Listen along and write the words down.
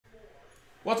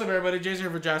What's up, everybody? Jason here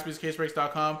for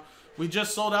JaspysCaseBreaks.com. We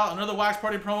just sold out another Wax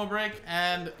Party promo break,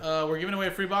 and we're giving away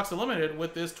a free box of Limited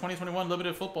with this 2021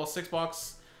 Limited Football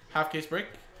 6-box half case break.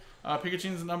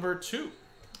 Pikachu's number 2.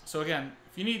 So again,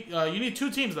 if you need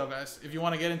 2 teams though, guys, if you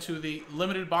want to get into the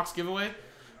limited box giveaway,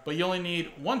 but you only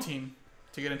need 1 team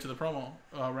to get into the promo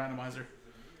randomizer.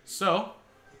 So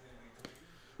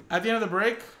at the end of the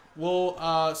break,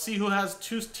 we'll see who has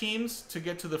 2 teams to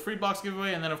get to the free box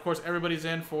giveaway, and then of course everybody's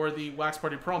in for the Wax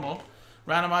Party promo.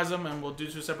 Randomize them, and we'll do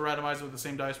 2 separate randomizers with the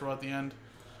same dice roll at the end.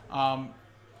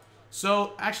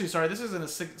 So actually, sorry, this isn't a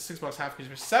 6-box half case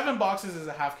break. 7 boxes is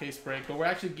a half case break, but we're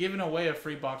actually giving away a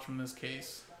free box from this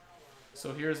case.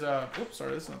 So here's a. Oops,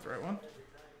 sorry, this is not the right one.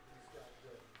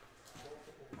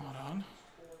 Hold on.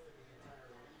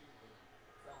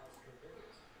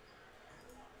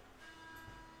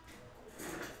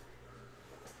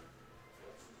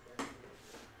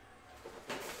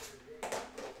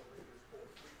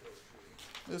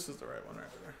 This is the right one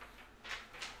right there.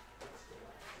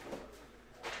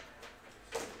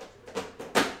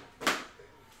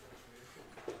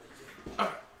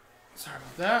 Alright, sorry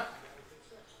about that.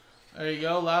 There you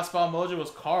go. Last spot mojo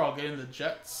was Carl getting the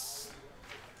Jets.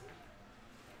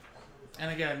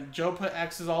 And again, Joe put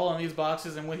X's all on these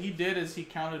boxes, and what he did is he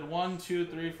counted 1, 2,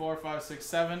 3, 4, 5, 6,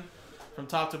 7 from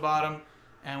top to bottom.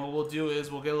 And what we'll do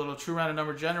is we'll get a little true random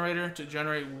number generator to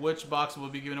generate which box we'll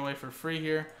be giving away for free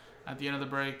here at the end of the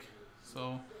break.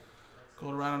 So go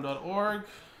to random.org,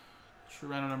 true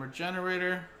random number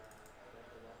generator,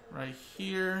 right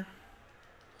here.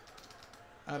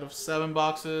 Out of 7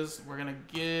 boxes, we're gonna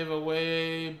give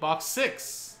away box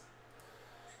 6.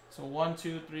 So 1,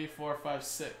 2, 3, 4, 5,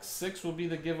 6. 6 will be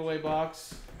the giveaway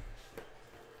box,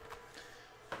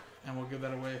 and we'll give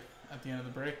that away at the end of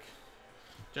the break.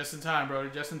 Just in time, Brody.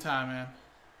 Just in time, man.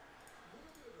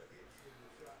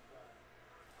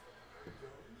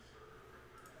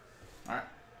 Alright,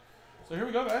 so here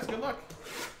we go, guys. Good luck.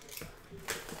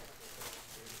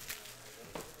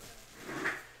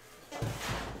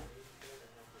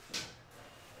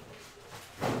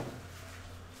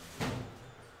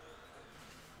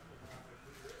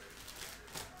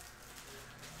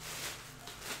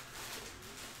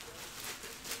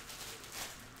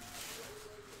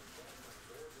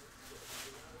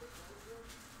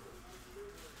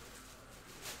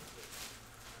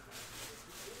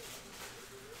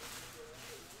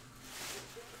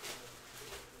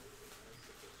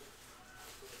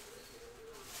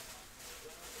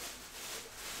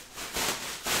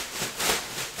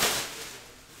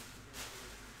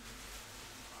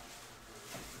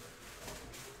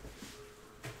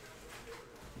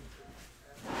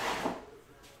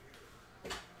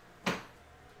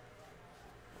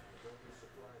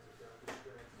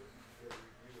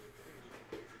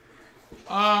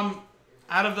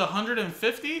 Out of the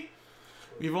 150,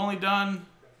 we've only done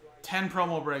 10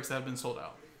 promo breaks that have been sold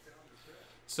out.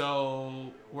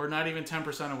 So we're not even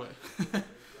 10% away.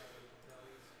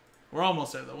 We're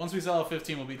almost there though. Once we sell out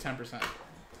 15, we'll be 10%.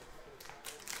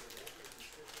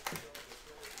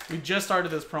 We just started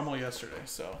this promo yesterday,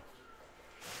 so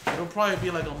it'll probably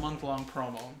be like a month-long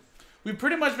promo. We've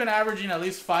pretty much been averaging at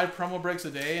least 5 promo breaks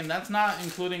a day, and that's not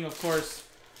including, of course,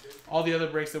 all the other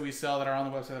breaks that we sell that are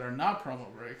on the website that are not promo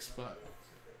breaks. But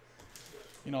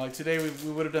you know, like today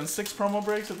we would have done 6 promo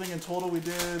breaks. I think in total we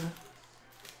did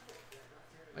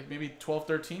like maybe 12,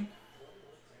 13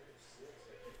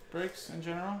 breaks in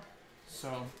general.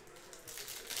 So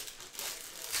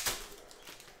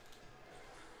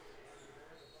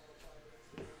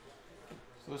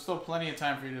there's still plenty of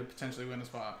time for you to potentially win a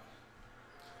spot.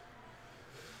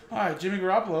 Alright, Jimmy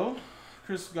Garoppolo,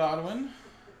 Chris Godwin,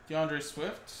 DeAndre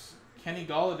Swift, Kenny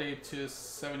Golladay to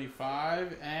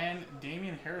 75, and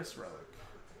Damian Harris relic.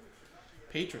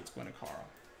 Patriots going to Carl.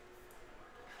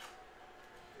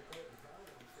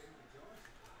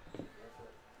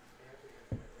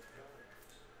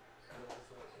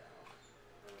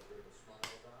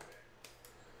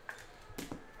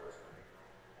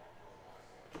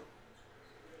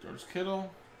 George Kittle.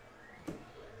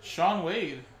 Sean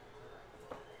Wade.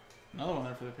 Another one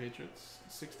there for the Patriots.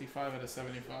 65 out of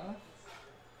 75.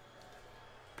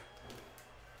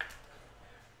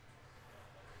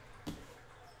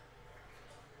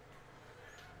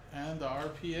 And the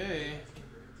RPA.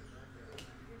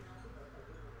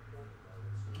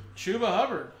 Chuba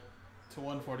Hubbard to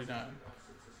 149.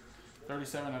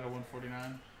 37 out of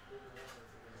 149.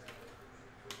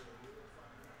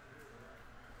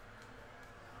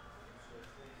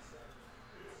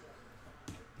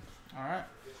 All right.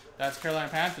 That's Carolina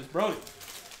Panthers. Brody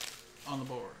on the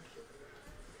board.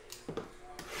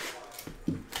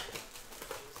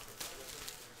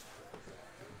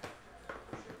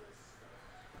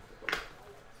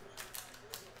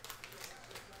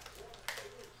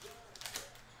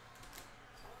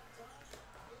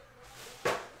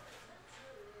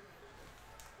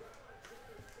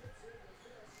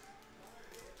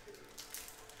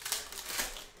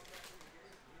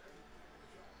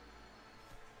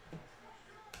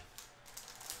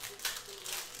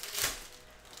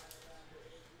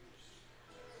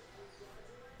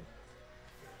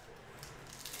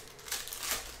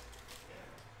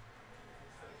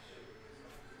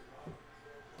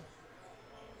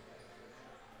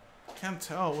 can't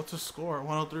tell. What's the score?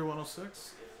 103,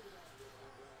 106?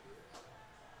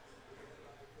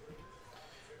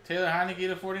 Taylor Heineke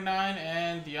to 49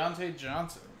 and Deontay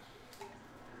Johnson.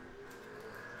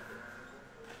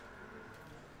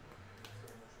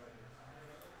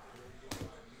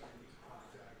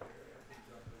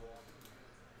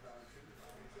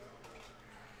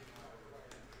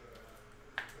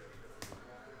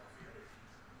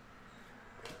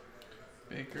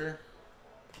 Baker.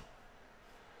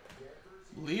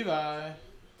 Levi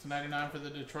to 99 for the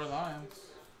Detroit Lions.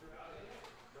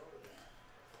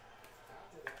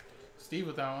 Steve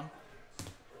with that one.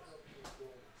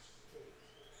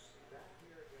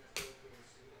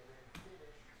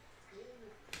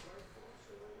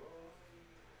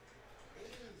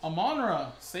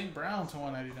 Amonra, St. Brown to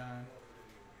 199.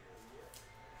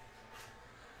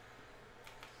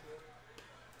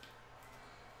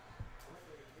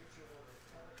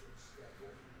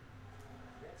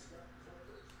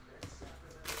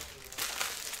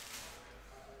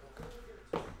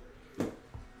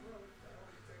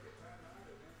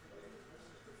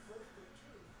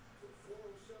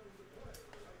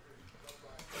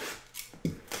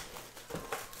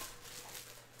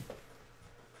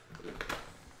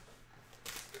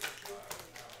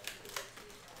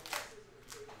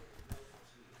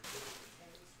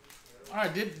 All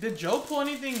right, did Joe pull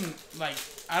anything like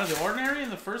out of the ordinary in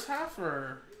the first half,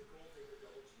 or?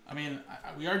 I mean,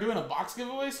 we are doing a box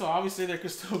giveaway, so obviously there could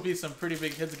still be some pretty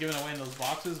big hits given away in those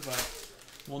boxes, but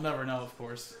we'll never know, of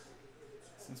course,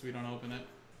 since we don't open it.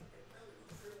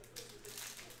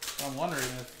 So I'm wondering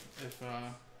if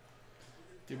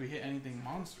did we hit anything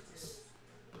monstrous?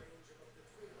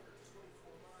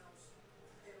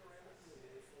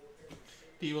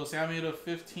 Deebo Samuel to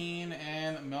 15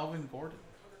 and Melvin Gordon.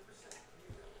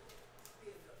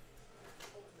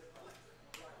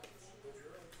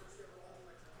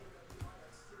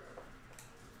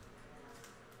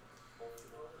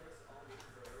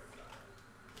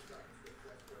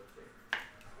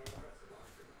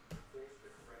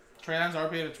 Trey Lance RPA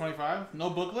to 25.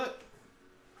 No booklet.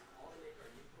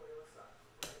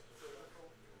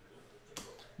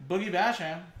 Boogie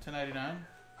Basham to 99.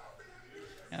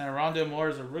 And Rondale Moore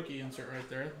is a rookie insert right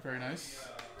there. Very nice.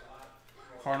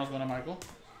 Cardinals going to Michael.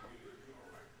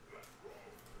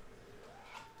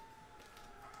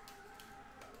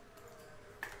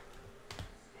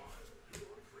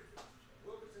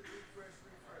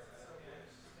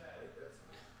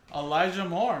 Elijah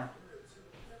Moore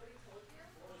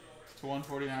to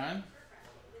 149.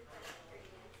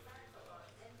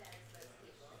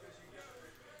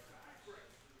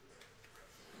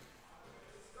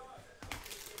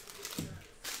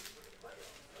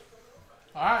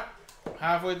 All right,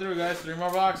 halfway through, guys. 3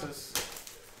 more boxes.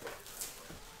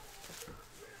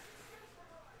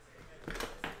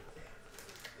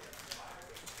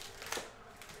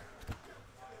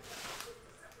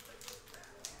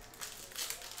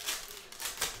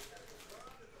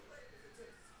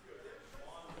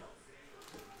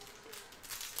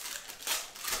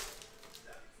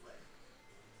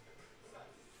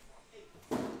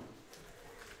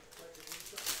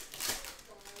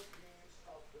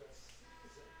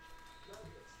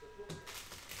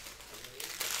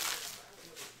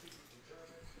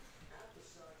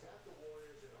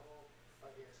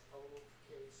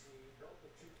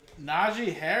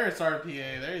 Najee Harris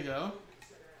RPA. There you go.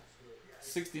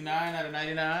 69 out of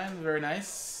 99. Very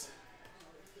nice.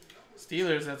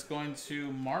 Steelers, that's going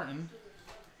to Martin.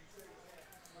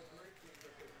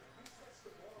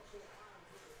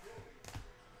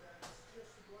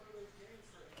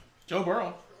 Joe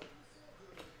Burrow.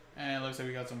 And it looks like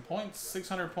we got some points.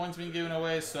 600 points being given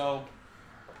away. So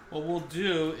what we'll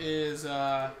do is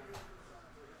for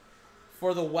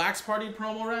the Wax Party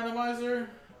promo randomizer,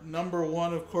 number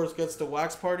 1, of course, gets the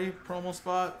Wax Party promo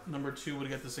spot. Number 2 would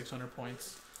get the 600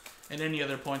 points. And any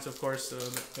other points, of course,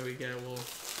 that we get, we'll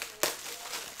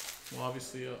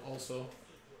obviously also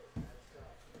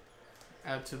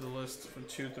add to the list for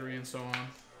 2, 3, and so on. So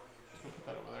we'll put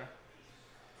that over there.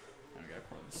 And we got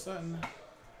Cortland Sutton.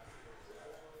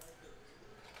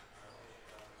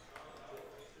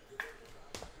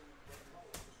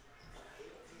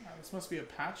 This must be a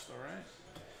patch, though, right?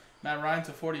 Matt Ryan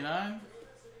to 49.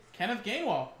 Kenneth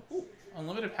Gainwell. Ooh,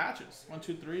 unlimited patches. 1,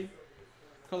 2, 3.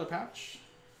 Color patch.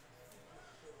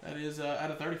 That is out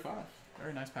of 35.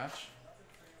 Very nice patch.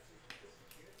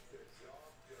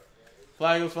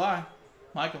 Fly Eagles fly.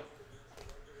 Michael.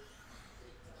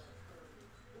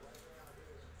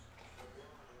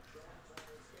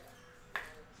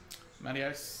 Matty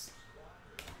Ice.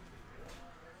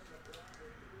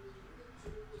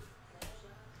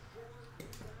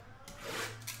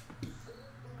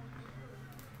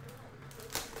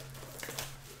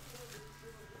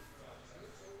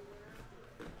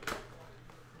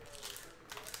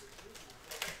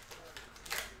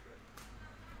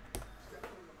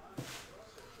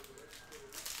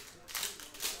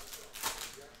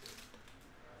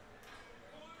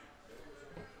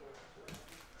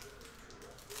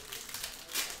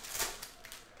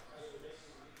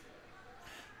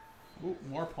 Ooh,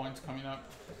 more points coming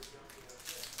up.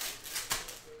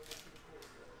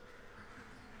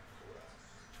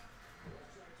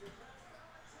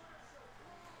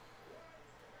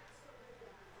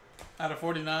 Out of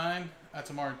 49, that's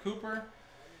Amari Cooper.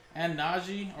 And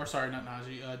Najee, or sorry, not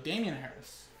Najee, Damian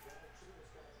Harris.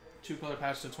 2-color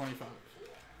patch to 25.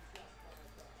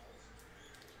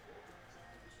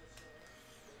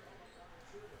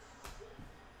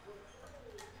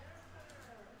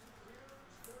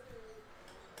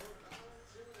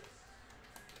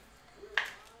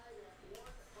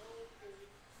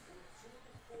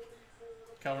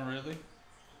 Calvin Ridley.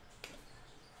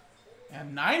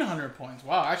 And 900 points.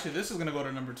 Wow, actually, this is going to go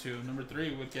to number 2. Number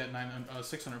 3 would get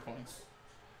 600 points.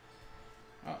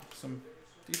 Wow, some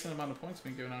decent amount of points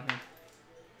being given out here.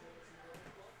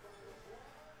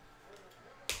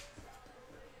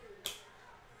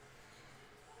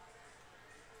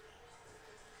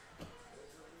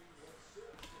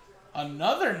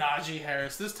 Another Najee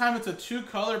Harris. This time it's a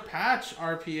 2-color patch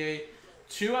RPA.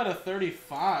 2 out of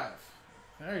 35.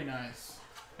 Very nice.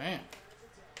 Damn.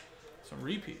 Some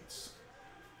repeats.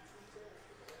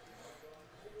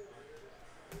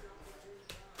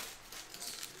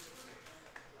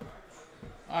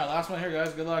 Alright, last one here,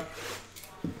 guys. Good luck.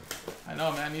 I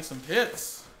know, man. Need some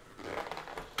Pitts.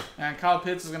 And Kyle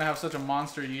Pitts is going to have such a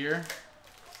monster year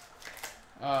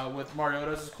with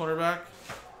Mariota as his quarterback.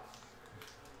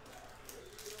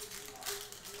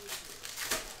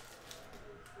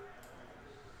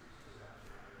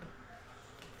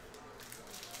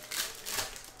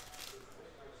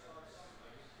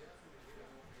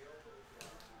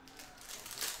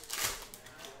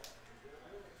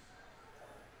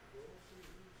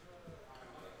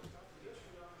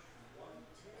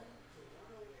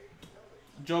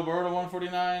 Joe Burrow to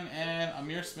 149 and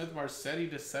Amir Smith Marsetti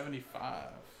to 75.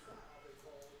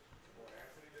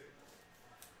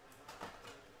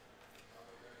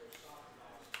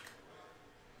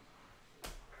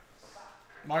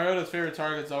 Mariota's favorite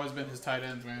target's always been his tight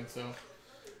ends, man. So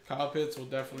Kyle Pitts will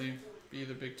definitely be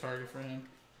the big target for him.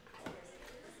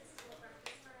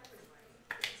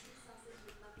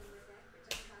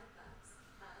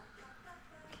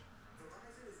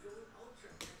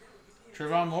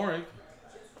 Trevon Moehrig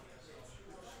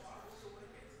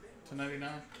to 99.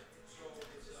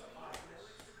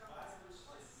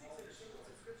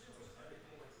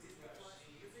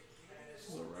 This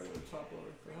is a regular top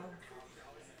loader for him.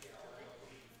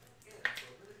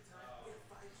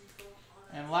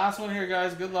 And last one here,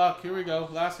 guys. Good luck. Here we go.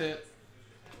 Last hit.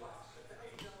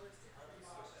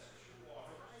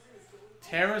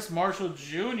 Terrace Marshall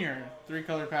Jr.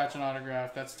 3-color patch and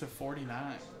autograph. That's to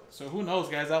 49. So who knows,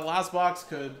 guys? That last box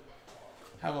could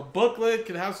have a booklet,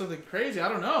 could have something crazy. I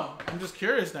don't know. I'm just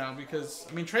curious now because,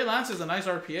 I mean, Trey Lance is a nice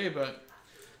RPA, but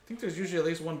I think there's usually at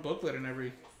least one booklet in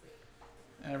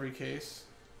every case.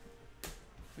 At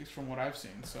least from what I've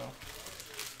seen. So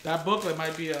that booklet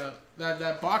might be a,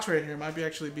 that box right here might be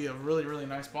actually be a really, really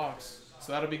nice box.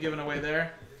 So that'll be given away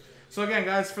there. So again,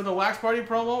 guys, for the Wax Party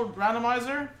promo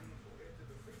randomizer,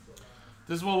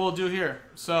 this is what we'll do here.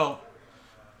 So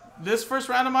this first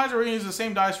randomizer, we're going to use the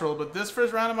same dice roll, but this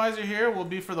first randomizer here will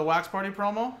be for the Wax Party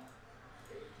promo.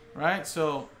 Right?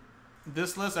 So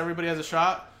this list, everybody has a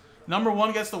shot. Number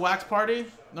 1 gets the Wax Party.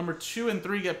 Number 2 and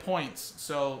 3 get points.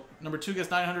 So number 2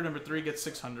 gets 900, number 3 gets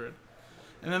 600.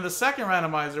 And then the second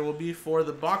randomizer will be for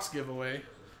the box giveaway.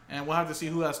 And we'll have to see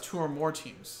who has 2 or more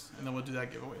teams. And then we'll do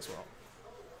that giveaway as well.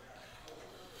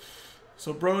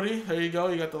 So Brody, there you go.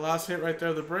 You got the last hit right there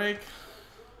of the break.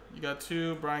 You got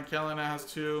 2. Brian Callahan has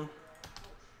 2.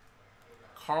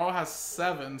 Carl has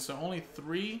 7. So only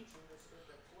 3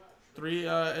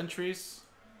 entries.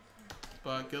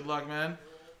 But good luck, man.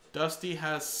 Dusty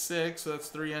has 6. So that's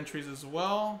 3 entries as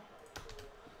well.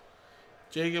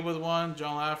 Jacob with 1.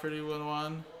 John Lafferty with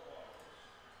 1.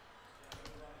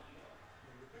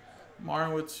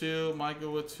 Martin with 2.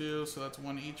 Michael with 2. So that's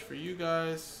 1 each for you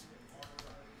guys.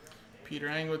 Peter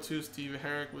Ang with 2. Steve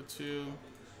Herrick with 2.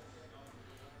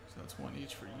 So that's 1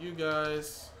 each for you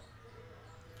guys.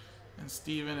 And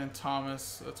Steven and Thomas,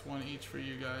 so that's 1 each for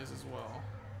you guys as well.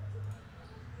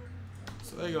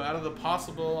 So there you go. Out of the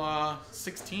possible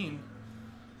 16,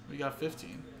 we got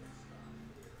 15.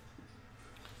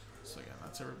 So again,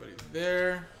 that's everybody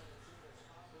there.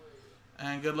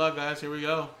 And good luck, guys. Here we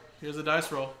go. Here's the dice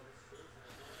roll.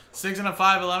 6 and a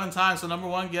 5, 11 times. So number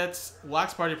 1 gets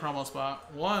Wax Party promo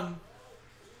spot. 1,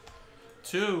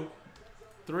 2,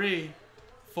 3,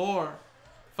 4,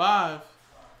 5,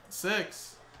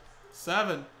 6,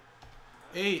 7,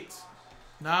 8,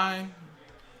 9,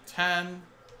 10,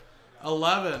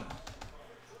 11.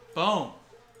 Boom.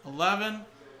 11,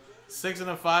 6 and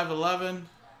a 5, 11.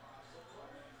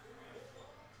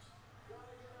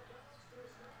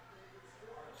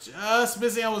 Just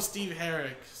missing out with Steve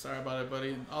Herrick. Sorry about it,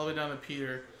 buddy. All the way down to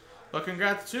Peter. But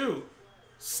congrats to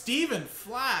Steven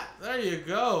Flat. There you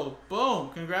go. Boom.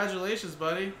 Congratulations,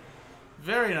 buddy.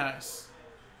 Very nice.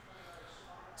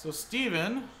 So,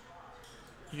 Steven,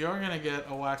 you're going to get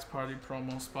a Wax Party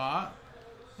promo spot.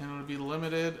 And it'll be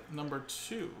limited number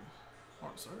 2. Oh,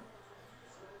 sorry.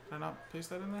 Did I not paste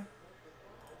that in there?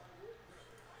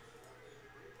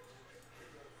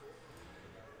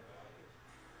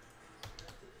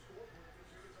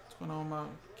 What's going on with my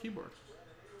keyboard?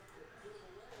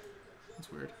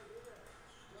 That's weird.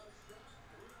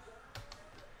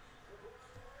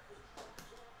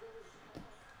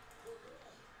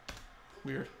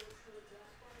 Weird.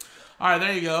 All right,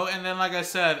 there you go. And then, like I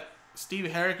said,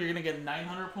 Steve Herrick, you're going to get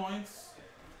 900 points.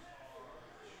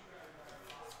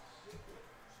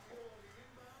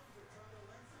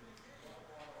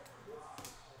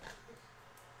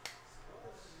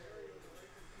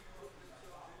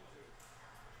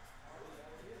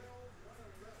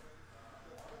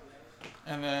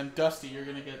 And then Dusty, you're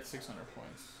going to get 600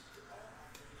 points.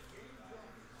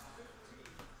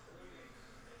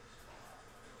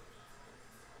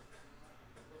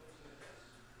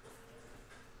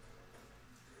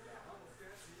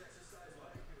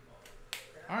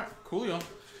 All right, coolio.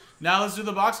 Now let's do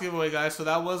the box giveaway, guys. So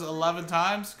that was 11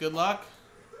 times. Good luck.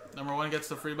 Number 1 gets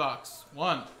the free box.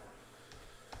 1,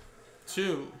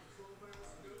 2,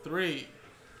 3,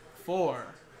 4,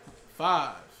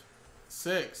 5,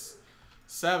 6,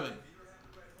 7,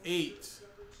 8,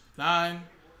 9,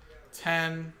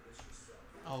 10,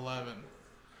 11.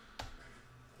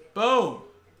 Boom.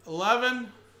 11.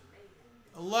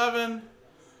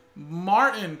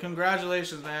 Martin,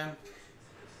 congratulations, man.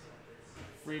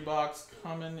 Free box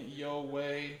coming your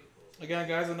way. Again,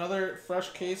 guys, another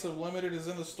fresh case of limited is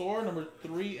in the store. Number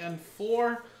 3 and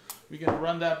 4. We can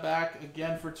run that back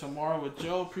again for tomorrow with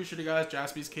Joe. Appreciate you guys.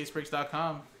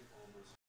 JaspysCaseBreaks.com.